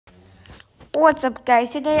What's up,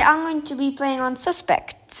 guys? Today I'm going to be playing on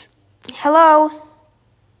Suspects. Hello.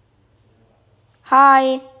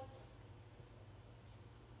 Hi.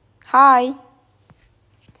 Hi.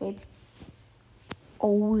 Okay.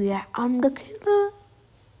 Oh yeah, I'm the killer.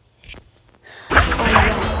 Oh,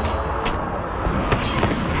 yeah.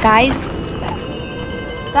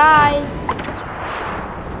 Guys,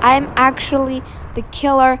 I'm actually the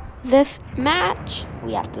killer this match.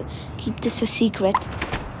 We have to keep this a secret.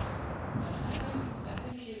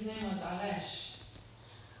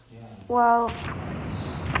 Well,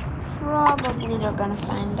 probably they're gonna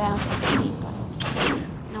find out, but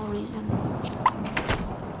no reason.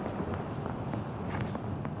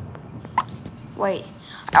 Wait.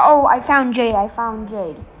 Oh, I found Jade.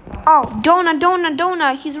 Oh,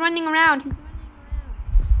 Donut. He's running around.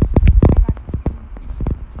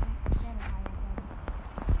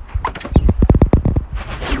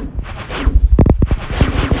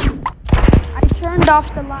 I turned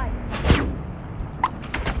off the light.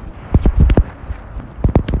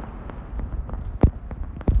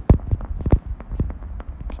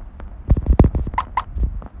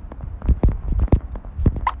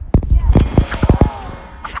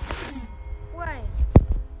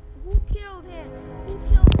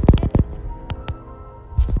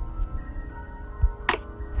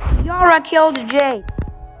 Yara killed Jade.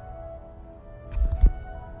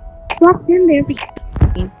 What's in there?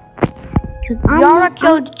 Yara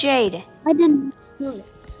killed Jade. I didn't do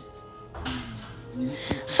it.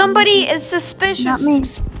 Somebody is suspicious. Not me.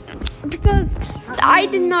 Because I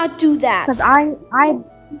did not do that. Because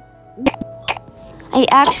I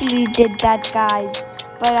actually did that, guys.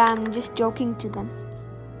 But I'm just joking to them.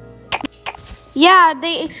 Yeah,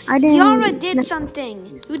 Yara did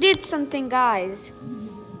something. You did something, guys.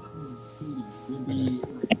 Hey,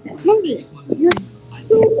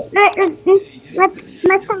 let's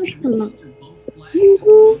finish them.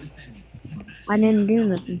 I didn't do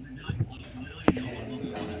nothing.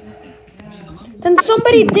 Then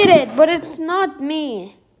somebody did it, but it's not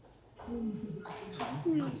me.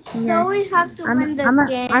 So we have to win the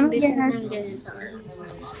game because I'm getting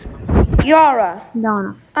tired. Yara.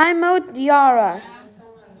 No. I'm out Yara.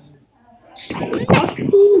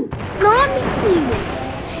 It's not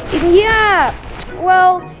me. Yeah.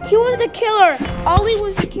 Well, he was the killer. Ollie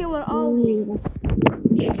was the killer. Ollie.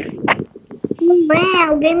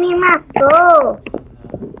 Alguém me matou.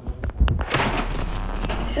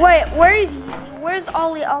 Wait, where's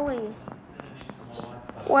Ollie?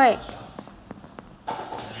 Wait.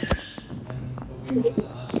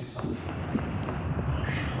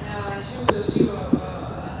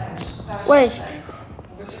 Wait.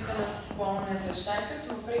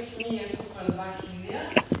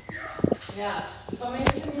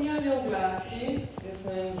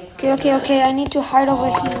 Okay, I need to hide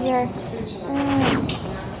over here.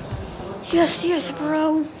 Yes,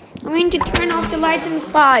 bro. I'm going to turn off the lights in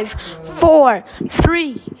 5, 4,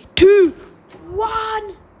 3, 2,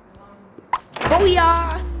 1. Oh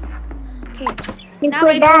yeah. Okay. Now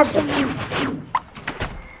I go somewhere.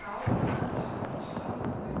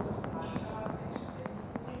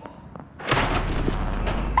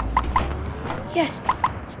 Yes.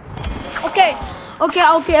 Okay.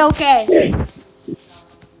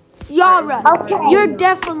 Yara, you're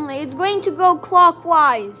definitely. It's going to go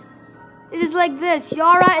clockwise. It is like this.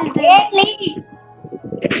 Yara is the.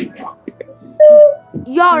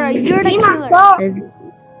 Yara, you're the killer.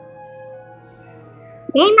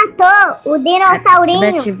 Quem matou o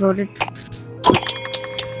dinossaurinho?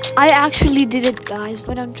 I actually did it, guys,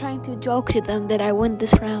 but I'm trying to joke to them that I won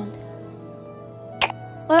this round.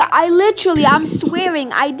 Well, I'm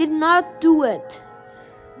swearing, I did not do it.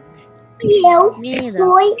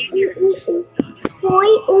 Foi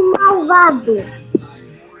o malvado.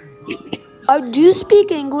 Do you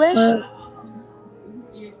speak English?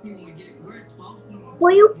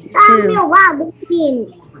 Foi o que tá ao meu lado,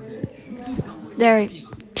 menino. There.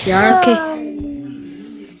 Okay.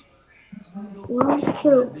 1,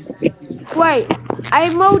 2. Wait, I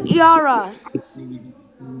mowed Yara.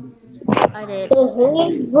 I did.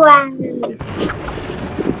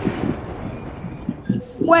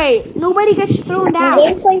 Wait, nobody gets thrown down.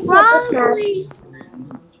 Probably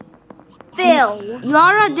Phil.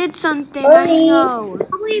 Yara did something, I know.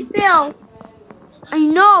 Probably Phil. I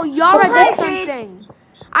know, Yara did something.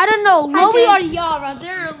 I don't know, Loie or Yara,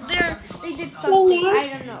 they did something, I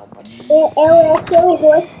don't know. But... Eu achei o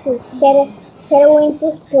rosto, que era o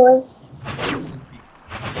impostor.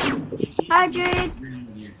 Hi, Jade.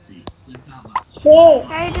 Hey.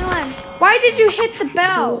 How you doing? Why did you hit the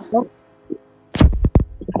bell?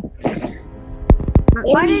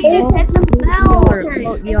 Why did you hit the bell?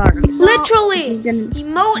 Vote Yara. Literally,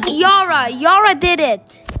 emote Yara. Yara did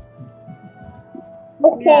it.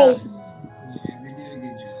 Okay.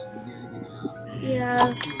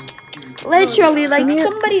 Yeah. Literally, like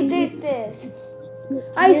somebody did this.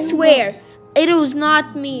 I swear, it was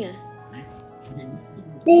not me.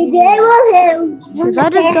 The day was him. Cause I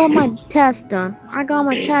just got my test done. I got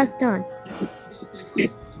my test done.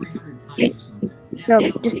 So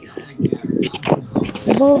just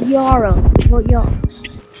vote Yara. Vote Yara.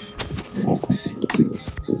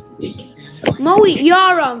 Moe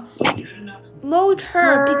Yara. Mote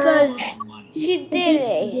her because she did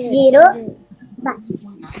it. Zero.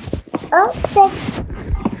 Okay.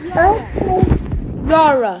 Okay.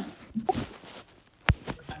 Yara.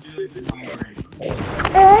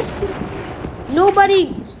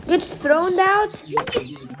 Nobody gets thrown out?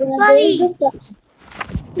 Buddy,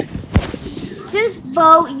 just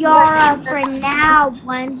vote Yara for now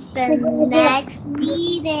once the next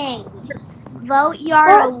meeting. Vote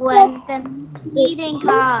Yara once the meeting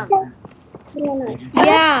comes.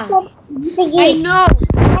 Yeah. I know.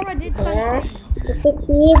 Yara did something.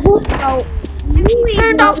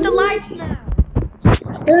 Turned off the lights now.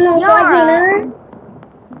 Yara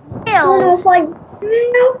still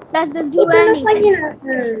doesn't do anything.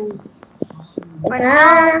 For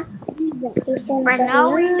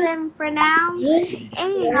no reason for now.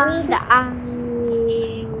 And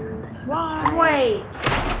Wait.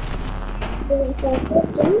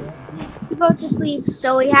 go to sleep,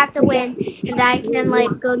 so we have to win, and I can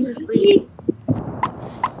like go to sleep.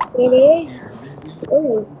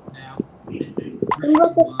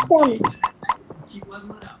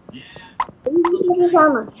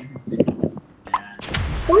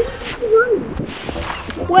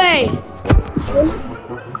 Wait.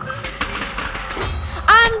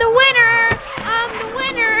 I'm the winner. I'm the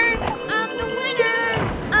winner. I'm the winner.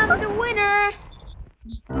 I'm the winner.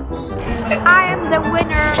 I am the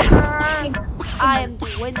winner. I am the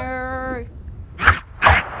winner.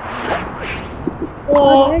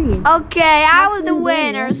 Okay, I was the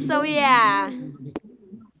winner.